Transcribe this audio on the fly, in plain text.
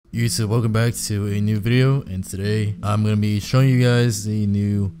YouTube, welcome back to a new video, and today I'm going to be showing you guys the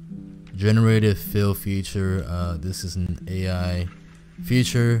new generated fill feature. This is an AI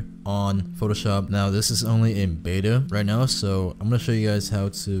feature on Photoshop. Now this is only in beta right now, so I'm going to show you guys how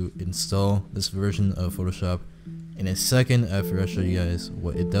to install this version of Photoshop in a second after I show you guys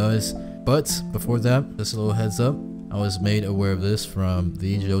what it does. But before that, just a little heads up, I was made aware of this from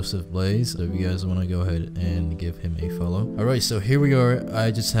the Joseph Blaze, so if you guys want to go ahead and give him a follow. Alright, so here we are.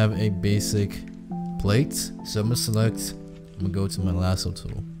 I just have a basic plate, so I'm gonna select, I'm gonna go to my lasso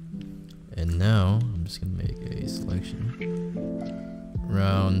tool, and now I'm just gonna make a selection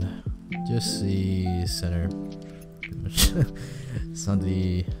around just the center. It's not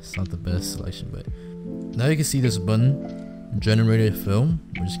the best selection, but now you can see this button, generated film.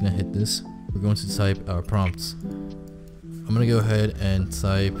 We're just gonna hit this. We're going to type our prompts. I'm gonna go ahead and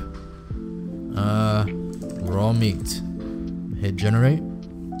type raw meat. Hit generate,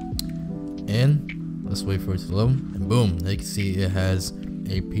 and let's wait for it to load. And boom, you can see it has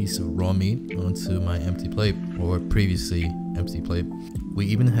a piece of raw meat onto my empty plate, or previously empty plate. We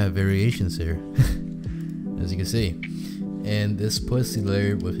even have variations here, as you can see. And this puts the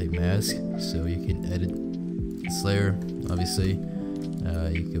layer with a mask, so you can edit this layer. Obviously,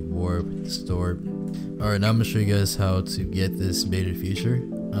 you can warp, distort. Alright, now I'm going to show you guys how to get this beta feature.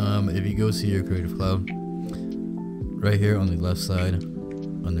 If you go to your Creative Cloud, right here on the left side,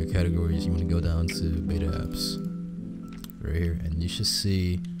 under categories, you want to go down to beta apps, right here, and you should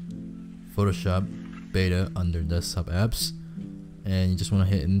see Photoshop beta under desktop apps, and you just want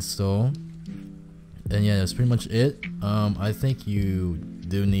to hit install. And yeah, that's pretty much it. I think you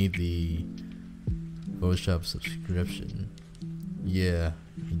do need the Photoshop subscription. Yeah,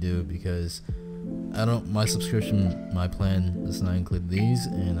 you do, because my plan does not include these,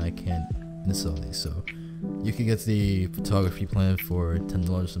 and I can't install these. So you can get the photography plan for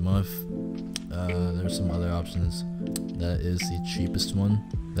 $10 a month. There's some other options. That is the cheapest one.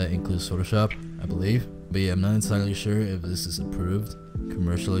 That includes Photoshop, I believe. But yeah, I'm not entirely sure if this is approved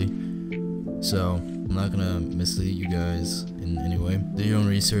commercially, so I'm not gonna mislead you guys in any way. Do your own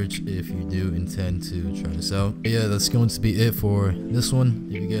research if you do intend to try this out. But yeah, that's going to be it for this one.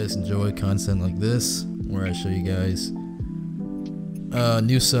 If you guys enjoy content like this, where I show you guys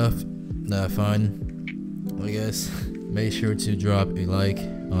new stuff that I find, I guess, make sure to drop a like,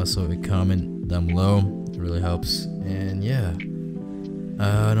 also a comment down below. It really helps. And yeah,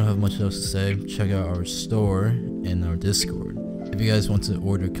 I don't have much else to say. Check out our store and our Discord. If you guys want to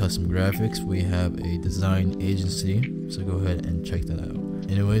order custom graphics, we have a design agency, so go ahead and check that out.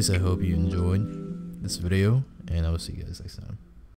 Anyways, I hope you enjoyed this video, and I will see you guys next time.